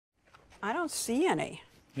I don't see any.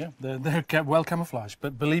 Yeah, they're well camouflaged.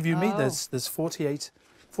 But believe you me, Oh. there's 48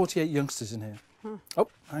 youngsters in here. Oh,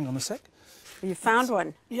 hang on a sec. You found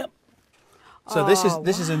one. Yep. So this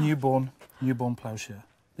is a wow. newborn plowshare.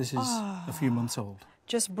 This is a few months old.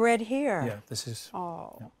 Just bred here. Yeah, this is.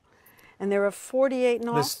 Oh. Yeah. And there are 48 in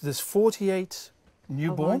all? There's 48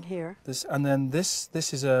 newborn Along here. and then this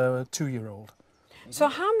is a 2-year-old. So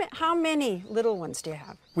how many little ones do you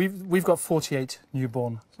have? We've got 48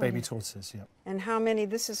 newborn baby tortoises. Yeah. And how many?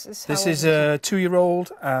 This is This is a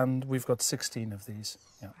 2-year-old, and we've got 16 of these.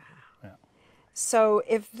 Yeah. Yeah. So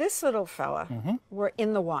if this little fella were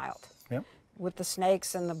in the wild, Yeah. with the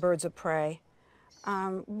snakes and the birds of prey,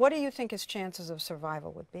 what do you think his chances of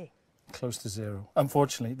survival would be? Close to zero.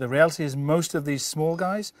 Unfortunately, the reality is most of these small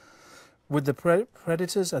guys, with the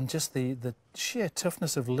predators and just the sheer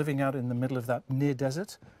toughness of living out in the middle of that near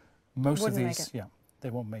desert, most Wouldn't of make these, it. yeah, they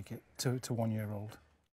won't make it to 1-year-old.